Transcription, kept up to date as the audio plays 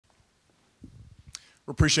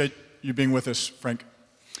We appreciate you being with us, Frank.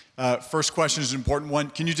 First question is an important one.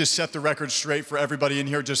 Can you just set the record straight for everybody in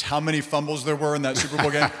here, just how many fumbles there were in that Super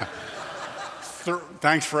Bowl game?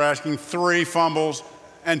 Thanks for asking. 3 fumbles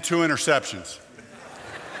and 2 interceptions.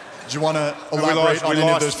 Do you want to elaborate on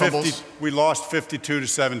any of those fumbles? We lost 52-17.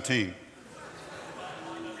 AFC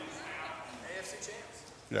champs.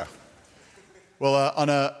 Yeah. Well, on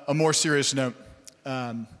a more serious note,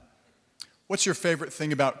 what's your favorite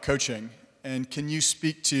thing about coaching? And can you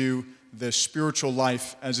speak to the spiritual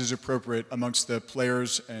life as is appropriate amongst the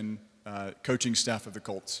players and coaching staff of the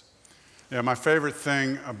Colts? Yeah, my favorite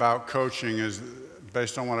thing about coaching is,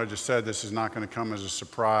 based on what I just said, this is not going to come as a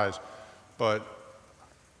surprise, but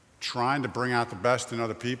trying to bring out the best in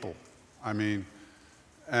other people. I mean,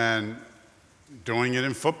 and doing it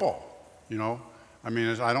in football, you know? I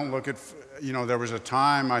mean, I don't look at, you know, there was a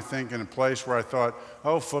time, I think, in a place where I thought,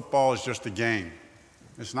 oh, football is just a game.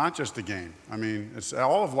 It's not just a game. I mean,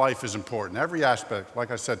 all of life is important. Every aspect,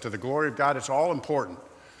 like I said, to the glory of God, it's all important.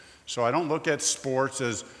 So I don't look at sports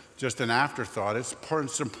as just an afterthought. It's an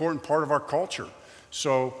important part of our culture.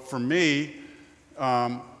 So for me,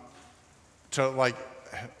 and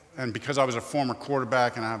because I was a former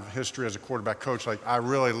quarterback and I have a history as a quarterback coach, like I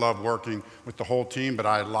really love working with the whole team, but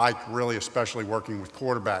I like really especially working with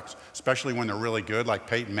quarterbacks, especially when they're really good, like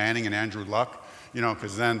Peyton Manning and Andrew Luck, you know,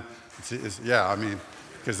 because then,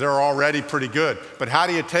 because they're already pretty good. But how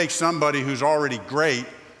do you take somebody who's already great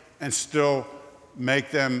and still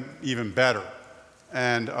make them even better?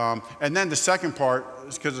 And then the second part,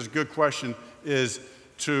 because it's a good question, is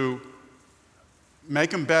to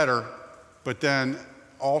make them better, but then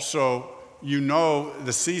also, you know,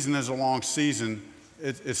 the season is a long season.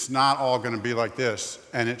 It's not all going to be like this,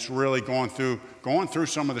 and it's really going through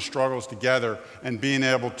some of the struggles together and being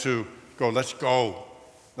able to go, let's go,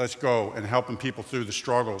 and helping people through the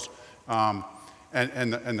struggles,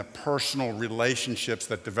 and the personal relationships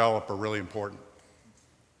that develop are really important.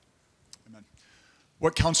 Amen.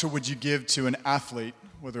 What counsel would you give to an athlete,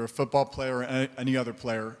 whether a football player or any other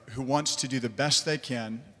player, who wants to do the best they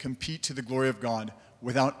can, compete to the glory of God,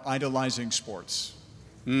 without idolizing sports?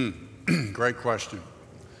 Great question.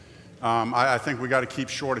 I think we got to keep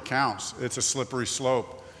short accounts. It's a slippery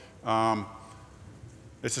slope.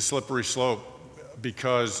 It's a slippery slope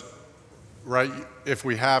because, right, if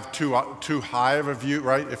we have too high of a view,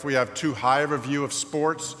 right, if we have too high of a view of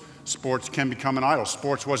sports, sports can become an idol.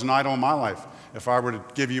 Sports was an idol in my life. If I were to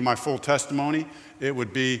give you my full testimony, it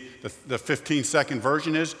would be the 15-second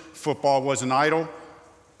version is football was an idol.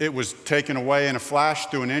 It was taken away in a flash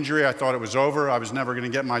through an injury. I thought it was over. I was never going to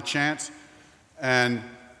get my chance. And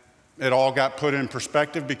it all got put in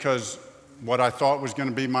perspective because what I thought was going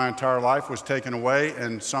to be my entire life was taken away,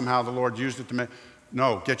 and somehow the Lord used it to make,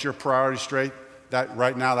 no, get your priorities straight. That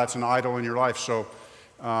right now, that's an idol in your life. So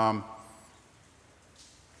I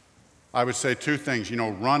would say 2 things, you know,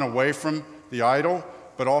 run away from the idol,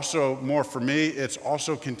 but also more for me, it's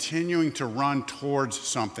also continuing to run towards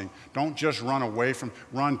something. Don't just run away from,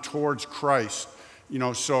 run towards Christ. You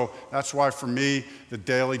know, so that's why for me, the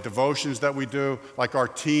daily devotions that we do, like our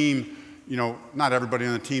team, you know, not everybody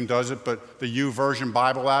on the team does it, but the YouVersion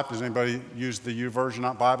Bible app, does anybody use the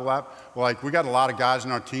YouVersion Bible app? Well, like we got a lot of guys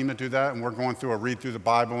in our team that do that, and we're going through a read through the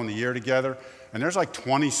Bible in the year together, and there's like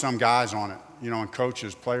 20-some guys on it, you know, and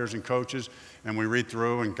coaches, players and coaches, and we read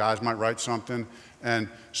through, and guys might write something. And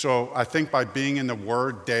so I think by being in the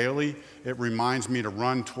Word daily, it reminds me to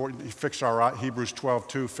run toward, fix our, Hebrews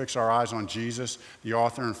 12:2, fix our eyes on Jesus, the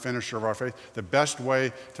author and finisher of our faith. The best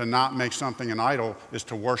way to not make something an idol is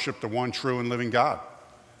to worship the one true and living God.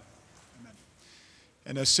 Amen.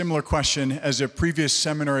 And a similar question, as a previous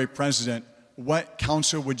seminary president, what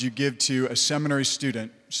counsel would you give to a seminary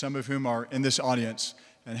student, some of whom are in this audience,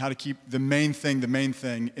 and how to keep the main thing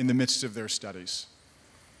in the midst of their studies?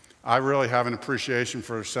 I really have an appreciation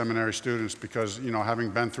for seminary students because, you know,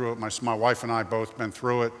 having been through it, my wife and I both been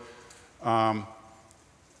through it,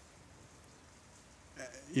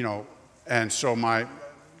 you know, and so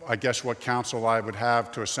I guess what counsel I would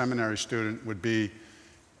have to a seminary student would be,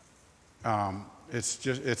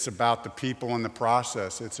 it's about the people in the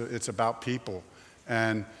process. It's about people,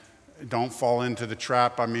 and don't fall into the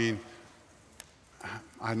trap. I mean,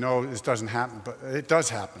 I know this doesn't happen, but it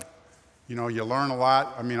does happen. You know, you learn a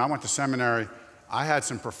lot. I mean, I went to seminary. I had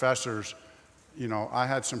some professors, you know,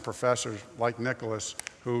 like Nicholas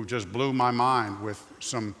who just blew my mind with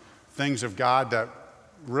some things of God that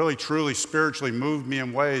really, truly, spiritually moved me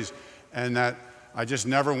in ways, and that I just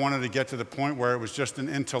never wanted to get to the point where it was just an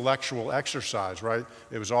intellectual exercise, right?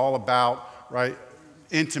 It was all about, right,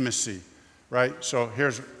 intimacy, right? So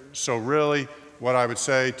really, what I would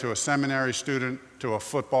say to a seminary student, to a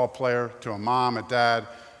football player, to a mom, a dad,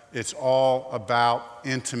 it's all about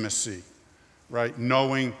intimacy, right?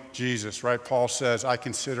 Knowing Jesus, right? Paul says, I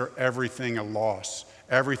consider everything a loss,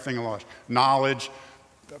 everything a loss. Knowledge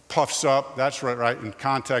puffs up, that's right, in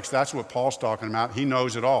context, that's what Paul's talking about. He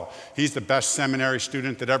knows it all. He's the best seminary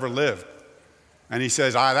student that ever lived. And he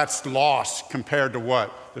says, that's loss compared to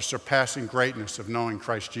what? The surpassing greatness of knowing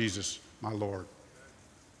Christ Jesus, my Lord.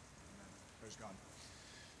 Praise God.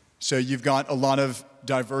 So you've got a lot of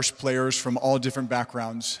diverse players from all different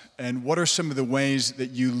backgrounds. And what are some of the ways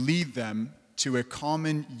that you lead them to a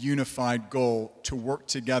common unified goal to work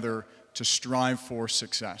together to strive for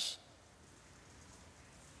success?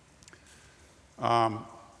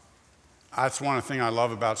 That's one thing I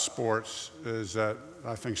love about sports is that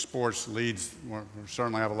I think sports leads, we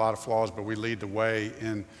certainly have a lot of flaws, but we lead the way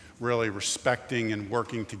in really respecting and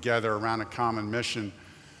working together around a common mission.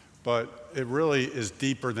 But it really is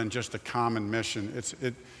deeper than just a common mission.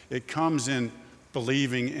 It comes in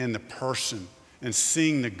believing in the person and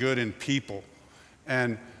seeing the good in people.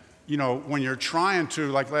 And, you know, when you're trying to,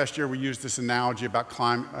 like last year we used this analogy about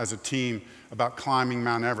as a team, about climbing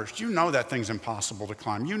Mount Everest. You know that thing's impossible to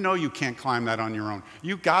climb. You know you can't climb that on your own.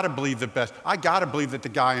 You got to believe the best. I got to believe that the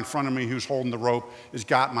guy in front of me who's holding the rope has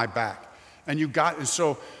got my back. And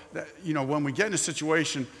so, you know, when we get in a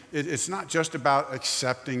situation, it's not just about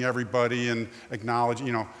accepting everybody and acknowledging,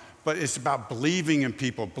 you know, but it's about believing in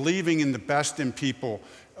people, believing in the best in people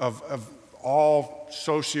of all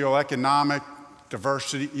socioeconomic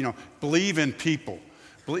diversity, you know, believe in people.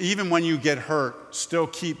 Even when you get hurt, still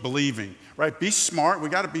keep believing, right? Be smart. We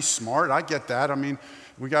got to be smart. I get that. I mean,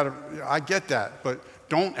 I get that. But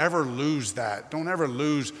don't ever lose that. Don't ever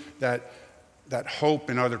lose that hope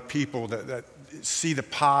in other people, that see the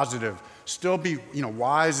positive. Still be, you know,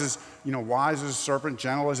 wise as a serpent,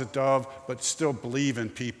 gentle as a dove, but still believe in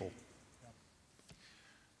people.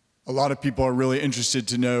 A lot of people are really interested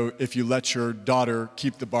to know if you let your daughter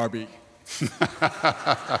keep the Barbie.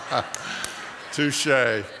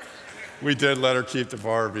 Touche. We did let her keep the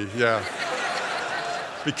Barbie, yeah.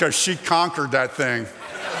 Because she conquered that thing.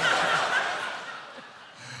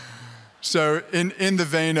 So in the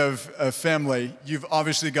vein of family, you've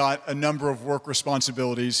obviously got a number of work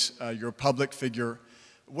responsibilities. You're a public figure.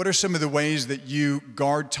 What are some of the ways that you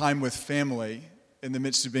guard time with family in the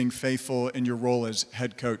midst of being faithful in your role as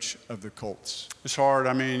head coach of the Colts? It's hard.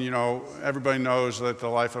 I mean, you know, everybody knows that the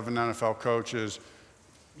life of an NFL coach is,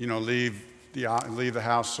 you know, leave the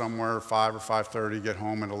house somewhere at 5 or 5:30, get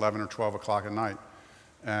home at 11 or 12 o'clock at night.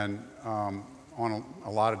 And on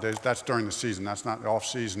a lot of days, that's during the season. That's not, off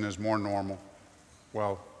season is more normal.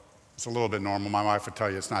 Well, it's a little bit normal. My wife would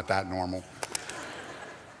tell you it's not that normal.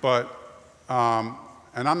 But,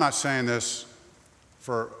 and I'm not saying this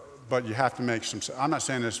but you have to make I'm not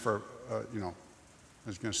saying this for, you know,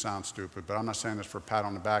 it's going to sound stupid, but I'm not saying this for a pat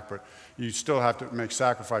on the back, but you still have to make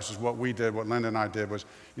sacrifices. What we did, what Linda and I did was,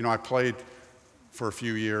 you know, I played for a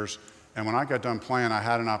few years, and when I got done playing, I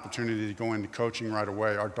had an opportunity to go into coaching right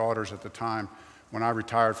away. Our daughters at the time, when I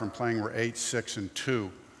retired from playing, were 8, 6, and 2.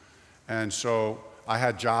 And so I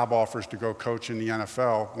had job offers to go coach in the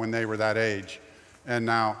NFL when they were that age. And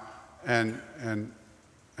now, and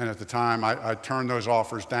at the time, I turned those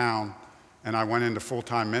offers down, and I went into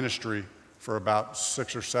full-time ministry for about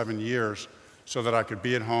 6 or 7 years so that I could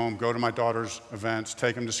be at home, go to my daughter's events,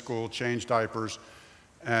 take them to school, change diapers,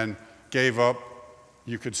 and gave up,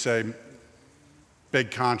 you could say, big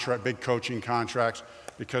coaching contracts,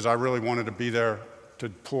 because I really wanted to be there to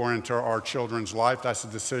pour into our children's life. That's a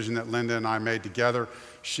decision that Linda and I made together.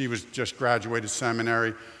 She was just graduated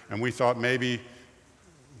seminary, and we thought maybe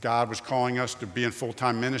God was calling us to be in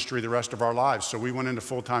full-time ministry the rest of our lives. So we went into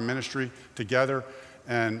full-time ministry together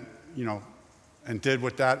and, you know, and did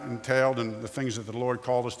what that entailed and the things that the Lord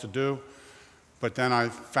called us to do. But then I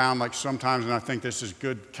found, like, sometimes, and I think this is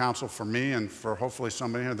good counsel for me and for hopefully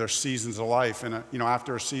somebody here, there's seasons of life. And, you know,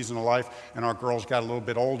 after a season of life and our girls got a little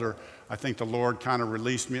bit older, I think the Lord kind of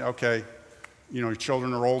released me. Okay, you know, your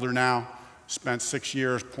children are older now, spent 6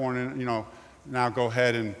 years pouring in, you know, now go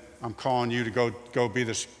ahead and I'm calling you to go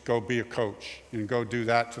be a coach and go do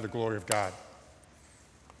that to the glory of God.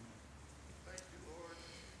 Thank you, Lord.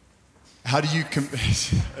 How do you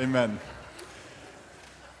Amen.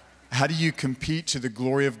 How do you compete to the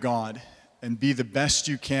glory of God and be the best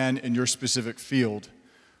you can in your specific field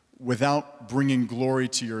without bringing glory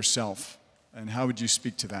to yourself? And how would you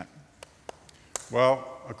speak to that?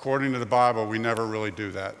 Well, according to the Bible, we never really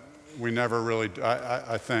do that. We never really,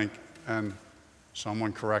 I think, and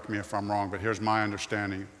someone correct me if I'm wrong, but here's my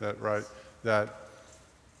understanding, that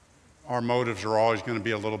our motives are always going to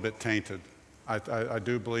be a little bit tainted. I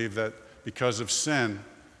do believe that because of sin,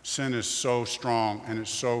 sin is so strong and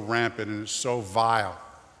it's so rampant and it's so vile.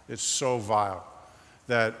 It's so vile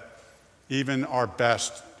that even our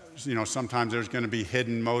best, sometimes there's going to be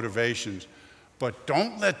hidden motivations. But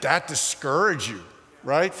don't let that discourage you,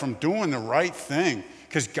 right, from doing the right thing.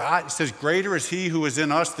 Because God says, greater is he who is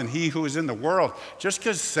in us than he who is in the world. Just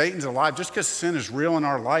because Satan's alive, just because sin is real in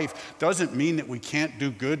our life, doesn't mean that we can't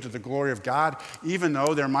do good to the glory of God, even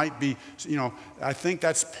though there might be, I think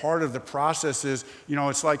that's part of the process is,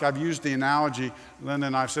 it's like I've used the analogy, Linda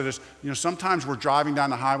and I've said this, sometimes we're driving down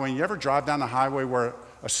the highway, and you ever drive down the highway where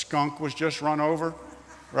a skunk was just run over,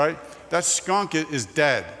 right? That skunk is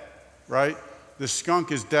dead, right? The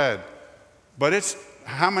skunk is dead. But it's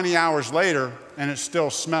how many hours later, and it still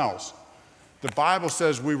smells. The Bible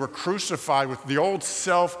says we were crucified with, the old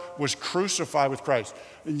self was crucified with Christ.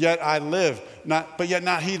 Yet I live, but yet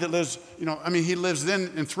not he that lives, he lives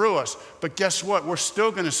in and through us. But guess what? We're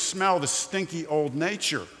still going to smell the stinky old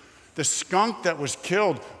nature. The skunk that was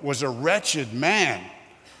killed was a wretched man,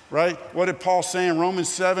 right? What did Paul say in Romans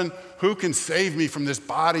 7? Who can save me from this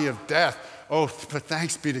body of death? Oh, but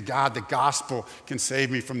thanks be to God, the gospel can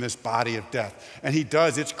save me from this body of death. And he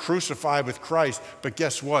does, it's crucified with Christ. But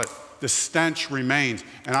guess what? The stench remains.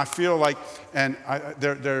 And I feel like,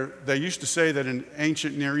 they used to say that in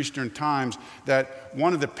ancient Near Eastern times, that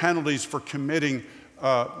one of the penalties for committing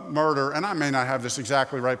murder, and I may not have this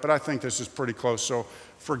exactly right, but I think this is pretty close, so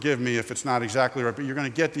forgive me if it's not exactly right, but you're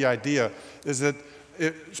going to get the idea, is that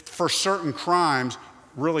for certain crimes,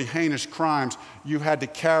 really heinous crimes, you had to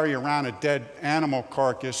carry around a dead animal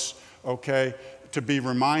carcass, okay, to be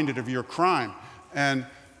reminded of your crime. And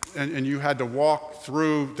you had to walk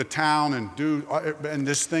through the town and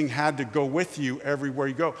this thing had to go with you everywhere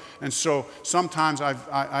you go. And so sometimes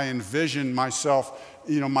I envision myself,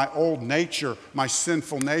 my old nature, my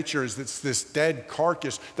sinful nature is this dead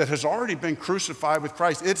carcass that has already been crucified with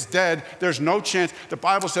Christ. It's dead. There's no chance. The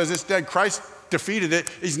Bible says it's dead. Christ defeated it.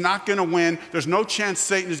 He's not going to win. There's no chance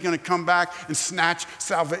Satan is going to come back and snatch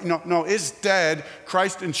salvation. No, it's dead.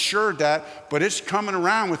 Christ ensured that, but it's coming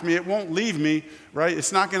around with me. It won't leave me, right?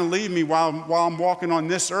 It's not going to leave me while I'm walking on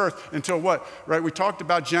this earth until what, right? We talked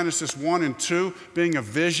about Genesis 1 and 2 being a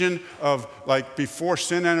vision of like before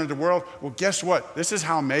sin entered the world. Well, guess what? This is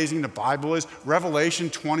how amazing the Bible is. Revelation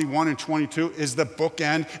 21 and 22 is the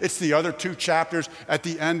bookend. It's the other two chapters at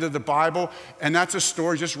the end of the Bible, and that's a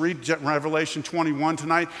story. Just read Revelation 21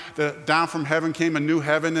 tonight. Down from heaven came a new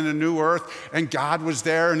heaven and a new earth, and God was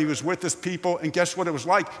there, and he was with his people, and guess what it was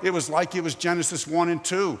like? It was like it was Genesis 1 and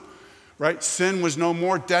 2. Right? Sin was no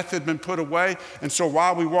more. Death had been put away. And so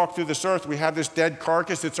while we walk through this earth, we have this dead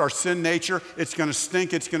carcass. It's our sin nature. It's going to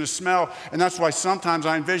stink. It's going to smell. And that's why sometimes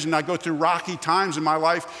I envision I go through rocky times in my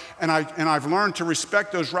life, and I've learned to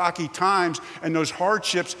respect those rocky times and those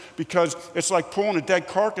hardships because it's like pulling a dead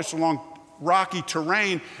carcass along rocky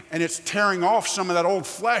terrain, and it's tearing off some of that old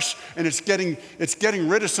flesh, and it's getting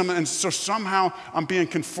rid of some, and so somehow I'm being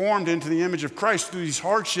conformed into the image of Christ through these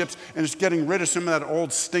hardships, and it's getting rid of some of that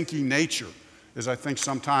old stinky nature, as I think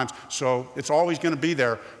sometimes. So it's always going to be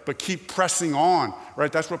there, but keep pressing on,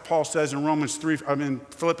 right? That's what Paul says in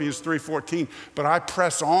Philippians 3:14. But I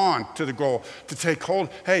press on to the goal to take hold.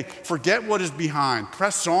 Hey, forget what is behind.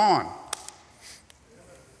 Press on.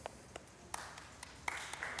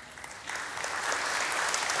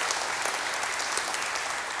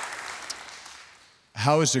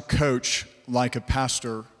 How is a coach like a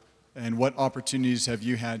pastor, and what opportunities have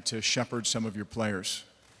you had to shepherd some of your players?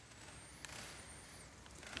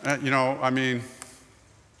 Here's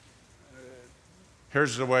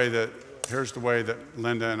the way that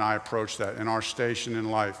Linda and I approach that in our station in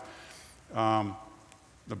life.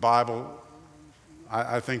 The Bible,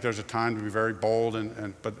 I think there's a time to be very bold,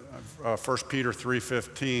 but 1 Peter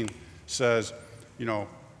 3:15 says,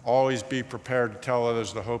 always be prepared to tell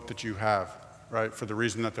others the hope that you have. Right, for the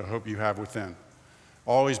reason that the hope you have within.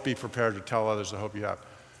 Always be prepared to tell others the hope you have.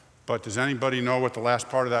 But does anybody know what the last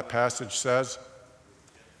part of that passage says?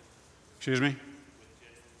 Excuse me?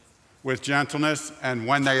 With gentleness and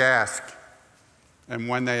when they ask. And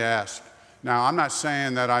when they ask. Now, I'm not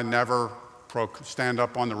saying that I never stand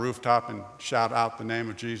up on the rooftop and shout out the name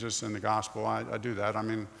of Jesus and the gospel. I do that.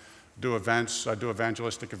 Do events. I do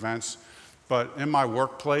evangelistic events. But in my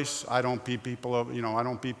workplace, I don't beat people over, I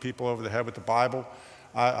don't beat people over the head with the Bible.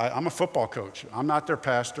 I'm a football coach. I'm not their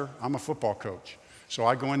pastor. I'm a football coach. So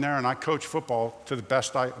I go in there and I coach football to the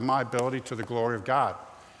best of my ability to the glory of God.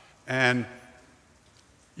 And,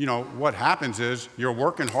 what happens is you're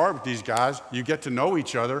working hard with these guys. You get to know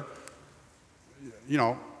each other.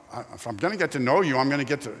 If I'm going to get to know you,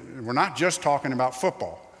 we're not just talking about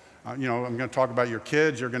football. I'm going to talk about your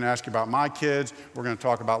kids. You're going to ask about my kids. We're going to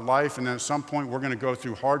talk about life. And then at some point, we're going to go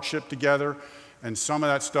through hardship together. And some of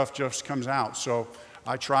that stuff just comes out. So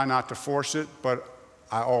I try not to force it, but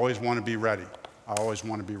I always want to be ready. I always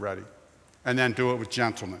want to be ready. And then do it with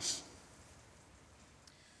gentleness.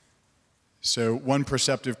 So one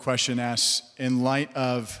perceptive question asks, in light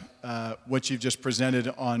of what you've just presented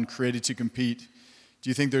on Created to Compete, do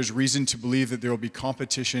you think there's reason to believe that there will be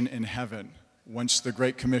competition in heaven once the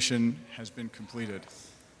Great Commission has been completed?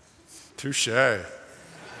 Touche.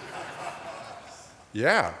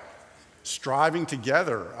 Yeah. Striving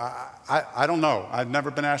together. I don't know. I've never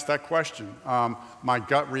been asked that question. My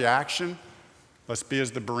gut reaction, let's be as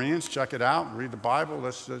the Bereans, check it out, read the Bible,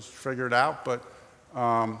 let's figure it out. But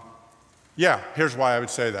yeah, here's why I would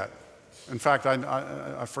say that. In fact,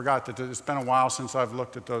 I forgot that it's been a while since I've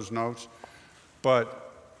looked at those notes.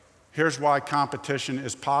 But here's why competition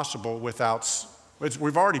is possible without,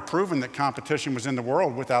 we've already proven that competition was in the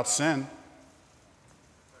world without sin.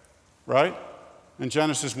 Right? In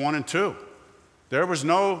Genesis 1 and 2.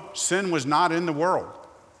 Sin was not in the world.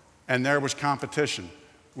 And there was competition.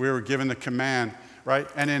 We were given the command, right?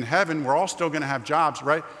 And in heaven, we're all still going to have jobs,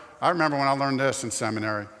 right? I remember when I learned this in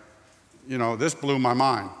seminary. This blew my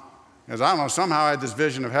mind. Because I don't know, somehow I had this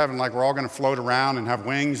vision of heaven like we're all going to float around and have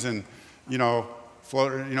wings and,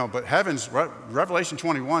 float, but heaven's, Revelation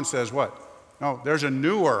 21 says what? No, there's a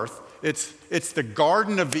new earth. It's the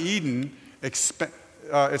Garden of Eden. It's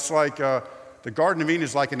like, the Garden of Eden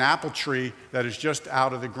is like an apple tree that is just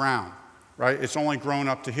out of the ground, right? It's only grown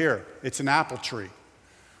up to here. It's an apple tree.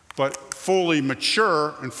 But fully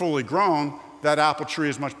mature and fully grown, that apple tree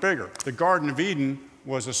is much bigger. The Garden of Eden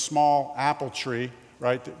was a small apple tree,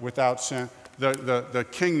 right, without sin. The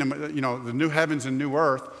kingdom, the new heavens and new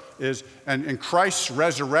earth is, and Christ's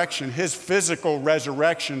resurrection, his physical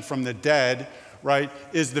resurrection from the dead, right,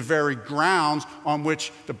 is the very grounds on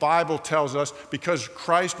which the Bible tells us, because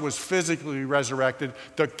Christ was physically resurrected,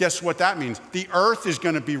 guess what that means? The earth is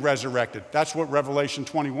going to be resurrected. That's what Revelation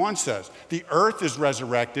 21 says. The earth is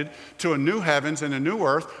resurrected to a new heavens and a new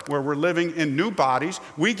earth where we're living in new bodies.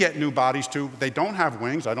 We get new bodies too. They don't have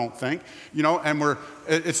wings, I don't think, and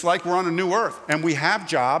it's like we're on a new earth, and we have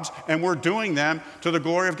jobs, and we're doing them to the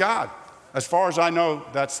glory of God. As far as I know,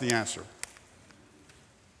 that's the answer.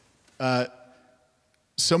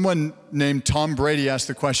 Someone named Tom Brady asked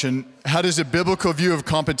the question, how does a biblical view of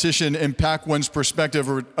competition impact one's perspective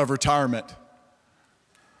of retirement?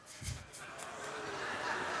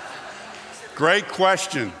 Great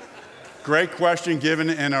question. Great question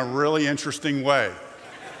given in a really interesting way.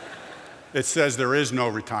 It says there is no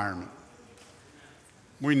retirement.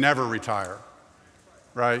 We never retire,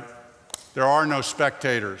 right? There are no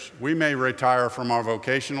spectators. We may retire from our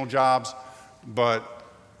vocational jobs, but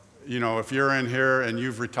if you're in here and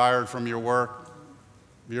you've retired from your work,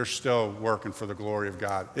 you're still working for the glory of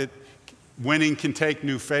God. Winning can take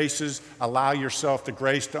new faces. Allow yourself the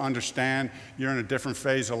grace to understand you're in a different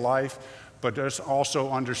phase of life, but just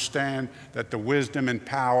also understand that the wisdom and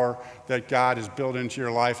power that God has built into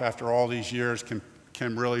your life after all these years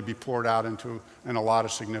can really be poured out in a lot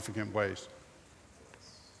of significant ways.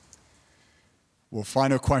 Well,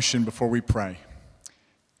 final question before we pray.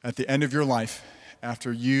 At the end of your life,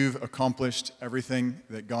 after you've accomplished everything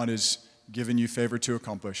that God has given you favor to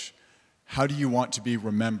accomplish, how do you want to be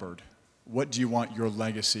remembered? What do you want your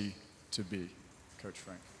legacy to be, Coach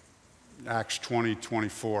Frank? Acts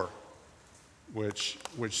 20:24, which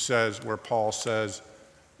says, where Paul says,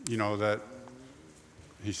 that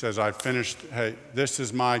he says, I finished, hey, this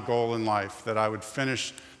is my goal in life, that I would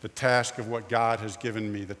finish the task of what God has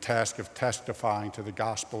given me, the task of testifying to the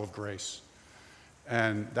gospel of grace.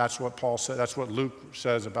 And that's what Paul said, that's what Luke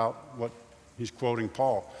says about what he's quoting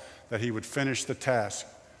Paul, that he would finish the task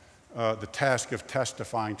of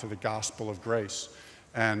testifying to the gospel of grace.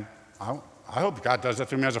 And I hope God does that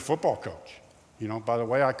through me as a football coach, by the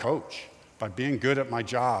way I coach, by being good at my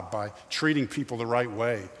job, by treating people the right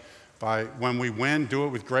way, by when we win, do it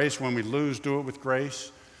with grace, when we lose, do it with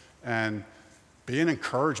grace, and be an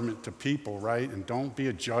encouragement to people, right? And don't be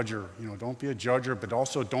a judger, don't be a judger, but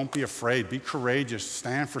also don't be afraid. Be courageous,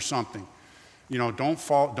 stand for something. Don't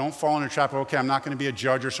fall in a trap of, okay, I'm not going to be a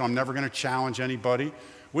judger, so I'm never going to challenge anybody.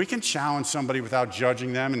 We can challenge somebody without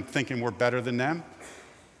judging them and thinking we're better than them.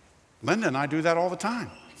 Linda and I do that all the time.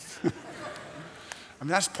 I mean,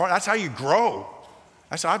 that's how you grow.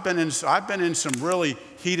 I've been in some really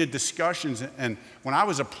heated discussions, and when I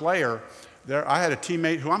was a player, I had a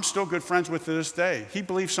teammate who I'm still good friends with to this day. He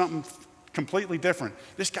believed something completely different.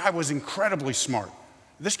 This guy was incredibly smart.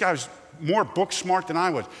 This guy was more book smart than I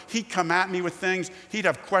was. He'd come at me with things. He'd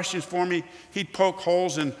have questions for me. He'd poke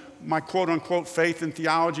holes in my quote-unquote faith and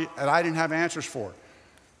theology that I didn't have answers for.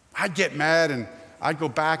 I'd get mad and I'd go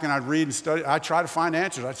back and I'd read and study. I'd try to find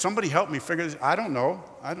answers. Somebody help me figure this. I don't know.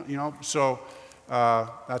 So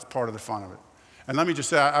that's part of the fun of it. And let me just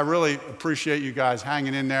say, I really appreciate you guys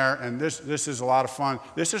hanging in there, and this is a lot of fun.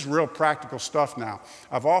 This is real practical stuff now.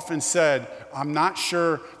 I've often said, I'm not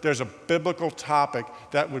sure there's a biblical topic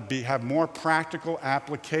that would have more practical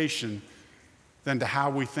application than to how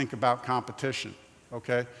we think about competition,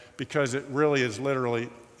 okay? Because it really is literally,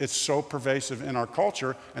 it's so pervasive in our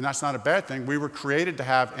culture, and that's not a bad thing. We were created to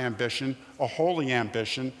have ambition, a holy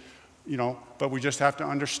ambition, but we just have to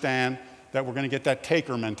understand that we're going to get that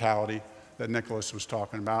taker mentality that Nicholas was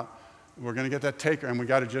talking about. We're going to get that taker, and we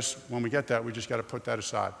got to just, when we get that, we just got to put that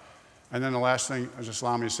aside. And then the last thing, just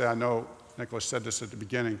allow me to say, I know Nicholas said this at the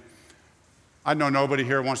beginning. I know nobody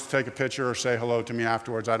here wants to take a picture or say hello to me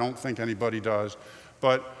afterwards. I don't think anybody does.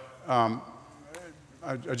 But I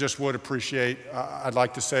just would appreciate, I'd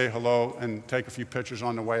like to say hello and take a few pictures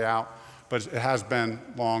on the way out. But it has been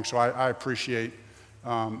long, so I appreciate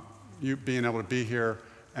you being able to be here.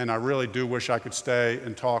 And I really do wish I could stay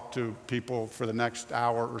and talk to people for the next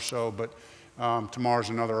hour or so, but tomorrow's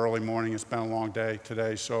another early morning. It's been a long day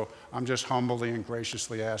today, so I'm just humbly and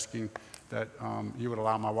graciously asking that you would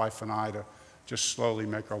allow my wife and I to just slowly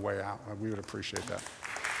make our way out. We would appreciate that.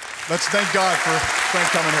 Let's thank God for Frank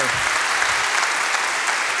coming here.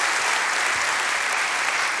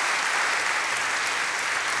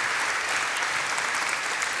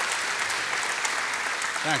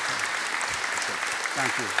 Thank you.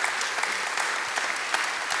 Thank you.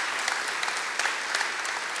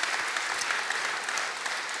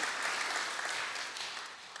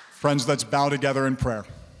 Friends, let's bow together in prayer.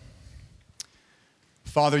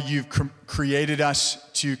 Father, you've created us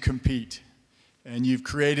to compete, and you've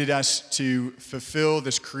created us to fulfill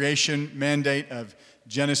this creation mandate of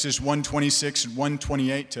Genesis 1:26 and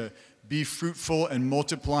 1:28, to be fruitful and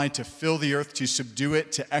multiply, to fill the earth, to subdue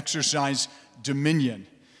it, to exercise dominion.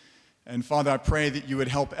 And Father, I pray that you would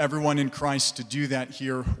help everyone in Christ to do that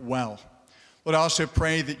here well. Lord, I also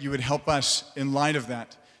pray that you would help us in light of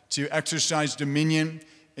that to exercise dominion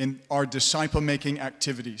in our disciple-making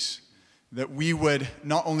activities, that we would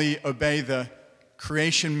not only obey the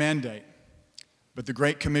creation mandate, but the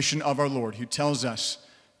great commission of our Lord, who tells us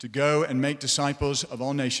to go and make disciples of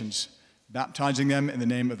all nations, baptizing them in the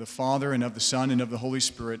name of the Father and of the Son and of the Holy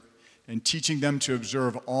Spirit, and teaching them to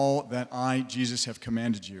observe all that I, Jesus, have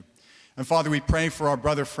commanded you. And Father, we pray for our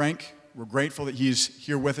brother Frank. We're grateful that he is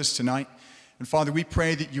here with us tonight. And Father, we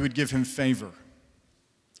pray that you would give him favor.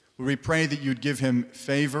 Lord, we pray that you would give him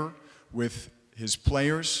favor with his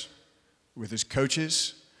players, with his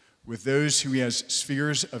coaches, with those who he has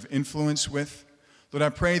spheres of influence with. Lord, I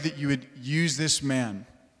pray that you would use this man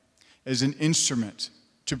as an instrument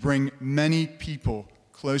to bring many people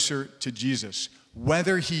closer to Jesus,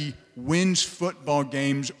 whether he wins football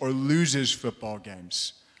games or loses football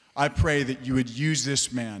games. I pray that you would use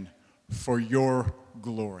this man for your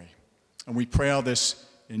glory. And we pray all this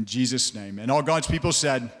in Jesus' name. And all God's people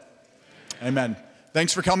said, amen.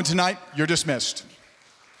 Thanks for coming tonight. You're dismissed.